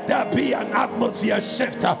 let there be an atmosphere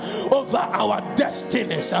shift over our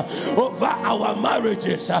destinies, over our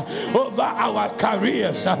marriages, over our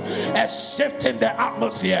careers, a shift in the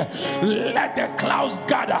atmosphere. Let the clouds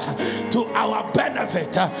gather to our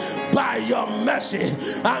benefit by your mercy.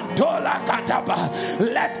 And Dola Kataba,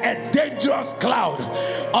 let a dangerous cloud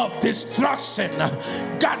of destruction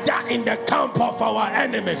gather in the camp of our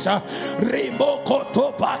enemies. Rimoko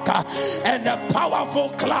Tobaka, and a powerful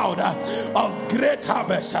cloud of great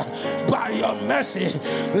harvest. By your mercy,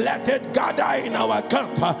 let it gather in our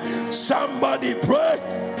camp. Somebody pray.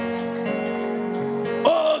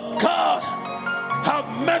 Oh God,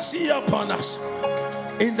 have mercy upon us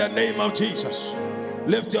in the name of Jesus.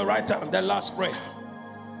 Lift your right hand, the last prayer.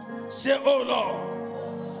 Say, oh Lord,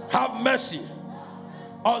 have mercy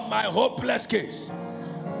on my hopeless case.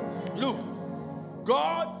 Look,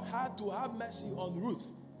 God had to have mercy on Ruth.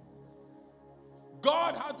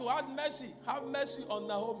 God had to have mercy on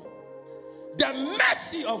Naomi. The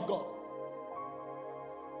mercy of God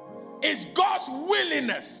is God's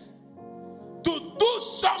willingness to do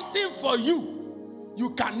something for you.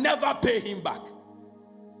 You can never pay him back.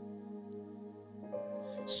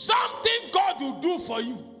 Something God will do for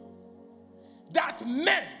you that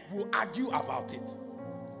men will argue about it.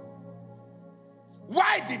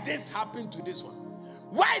 Why did this happen to this one?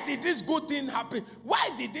 Why did this good thing happen? Why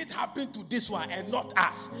did it happen to this one and not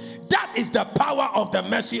us? That is the power of the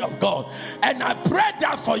mercy of God. And I pray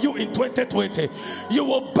that for you in 2020. You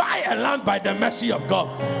will buy a land by the mercy of God.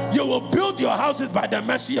 You will build your houses by the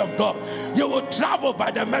mercy of God. You will travel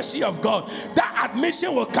by the mercy of God. That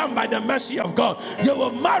admission will come by the mercy of God. You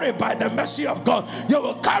will marry by the mercy of God. You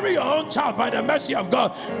will carry your own child by the mercy of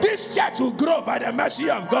God. This church will grow by the mercy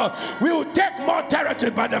of God. We will take more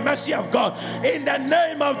territory by the mercy of God. In the name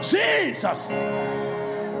of Jesus.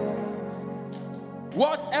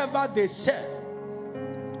 Whatever they said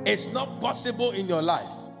is not possible in your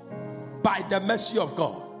life, by the mercy of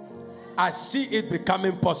God, I see it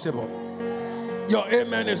becoming possible. Your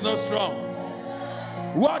amen is not strong.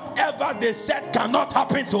 Whatever they said cannot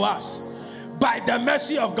happen to us, by the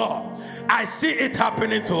mercy of God, I see it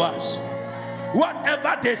happening to us.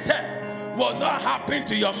 Whatever they said will not happen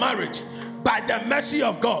to your marriage, by the mercy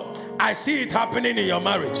of God, I see it happening in your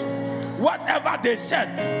marriage. Whatever they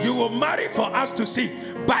said you will marry for us to see,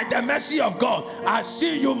 by the mercy of God, I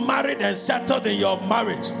see you married and settled in your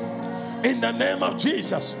marriage. In the name of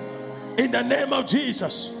Jesus. In the name of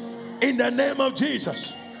Jesus. In the name of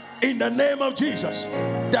Jesus. In the name of Jesus.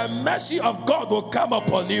 The mercy of God will come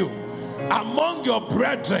upon you. Among your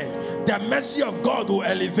brethren, the mercy of God will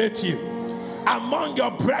elevate you. Among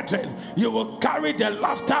your brethren, you will carry the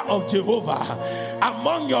laughter of Jehovah.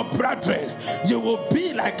 Among your brethren, you will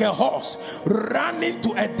be like a horse running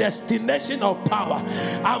to a destination of power.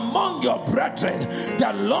 Among your brethren,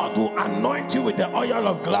 the Lord will anoint you with the oil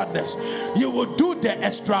of gladness. You will do the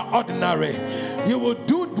extraordinary. You will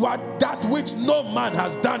do that which no man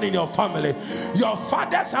has done in your family. Your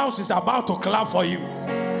father's house is about to clap for you.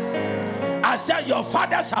 I said your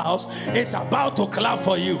father's house is about to clap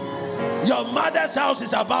for you. Your mother's house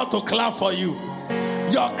is about to clap for you.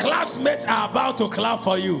 Your classmates are about to clap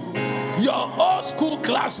for you. Your old school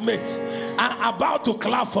classmates are about to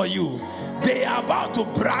clap for you. They are about to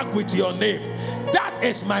brag with your name. That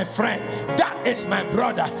is my friend. That is my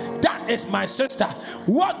brother. That is my sister.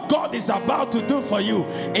 What God is about to do for you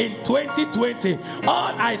in 2020,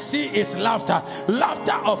 all I see is laughter.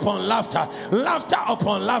 Laughter upon laughter. Laughter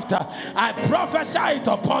upon laughter. I prophesy it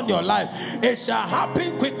upon your life. It shall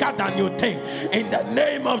happen quicker than you think. In the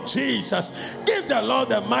name of Jesus. Give the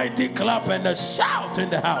Lord a mighty clap and a shout in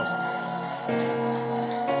the house.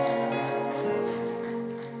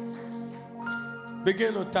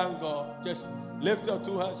 Begin to thank God. Just lift your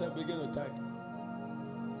two hands and begin to thank Him.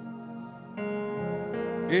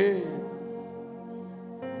 Hey.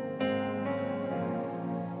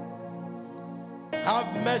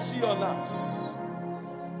 Have mercy on us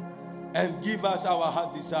and give us our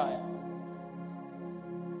heart desire.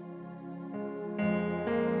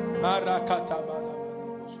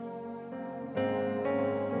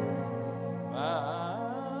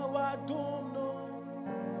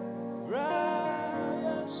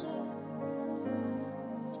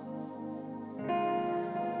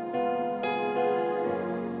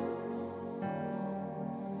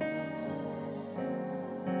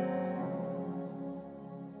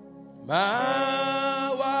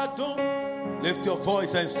 Lift your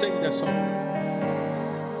voice and sing the song.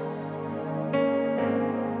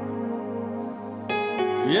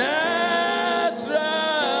 Yes,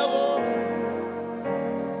 Ravo.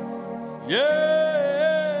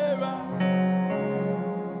 Yeah,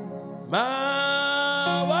 Mawado.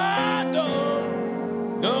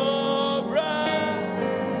 No, bra.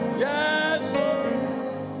 Yes,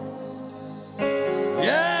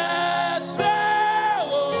 yes,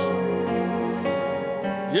 Ravo.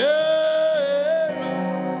 Yeah.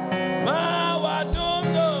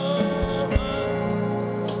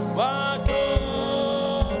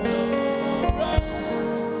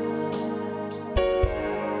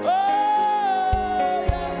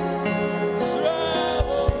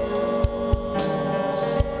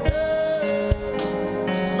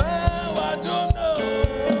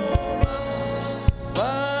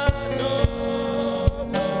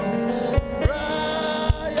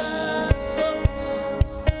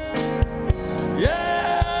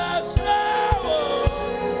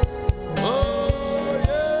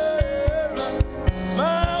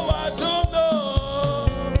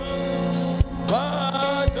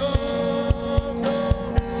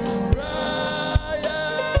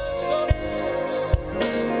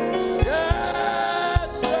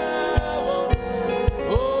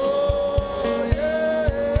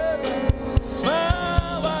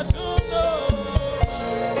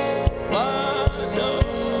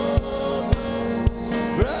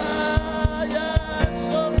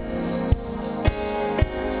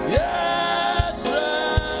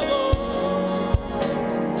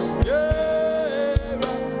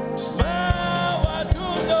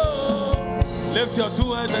 Lift your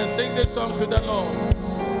two hands and sing this song to the Lord.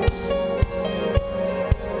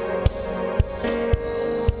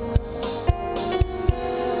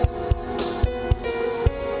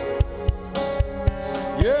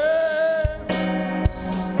 Yeah.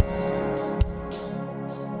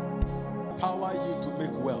 Empower you to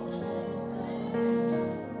make wealth.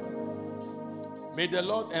 May the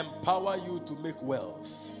Lord empower you to make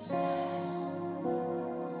wealth.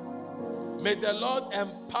 May the Lord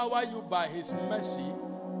empower you by His mercy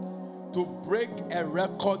to break a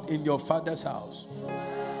record in your father's house.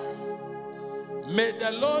 May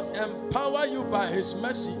the Lord empower you by His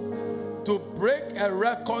mercy to break a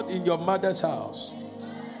record in your mother's house.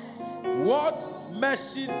 What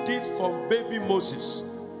mercy did for baby Moses,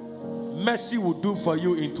 mercy will do for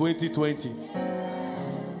you in 2020.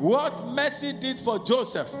 What mercy did for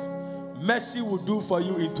Joseph, mercy will do for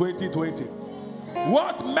you in 2020.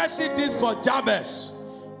 What mercy did for Jabez,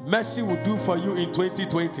 mercy will do for you in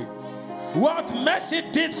 2020. What mercy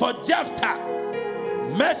did for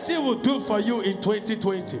Jephthah, mercy will do for you in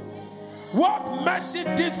 2020. What mercy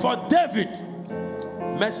did for David,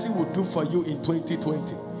 mercy will do for you in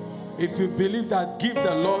 2020. If you believe that, give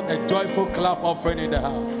the Lord a joyful clap offering in the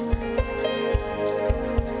house.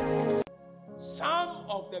 Some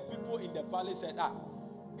of the people in the palace said,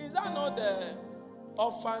 is that not the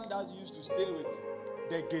orphan that used to stay with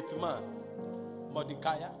the gate man,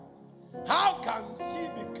 Mordecai? How can she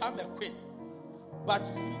become a queen? But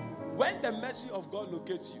you see, when the mercy of God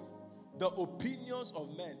locates you, the opinions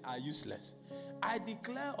of men are useless. I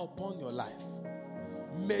declare upon your life,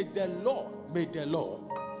 may the Lord,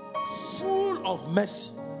 full of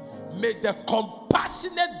mercy, may the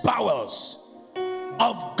compassionate bowels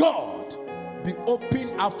of God be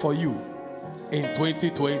opened up for you in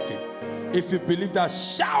 2020. If you believe that,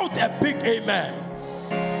 shout a big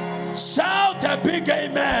amen. Shout a big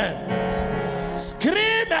amen.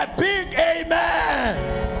 Scream a big amen.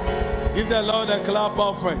 Give the Lord a clap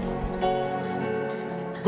offering.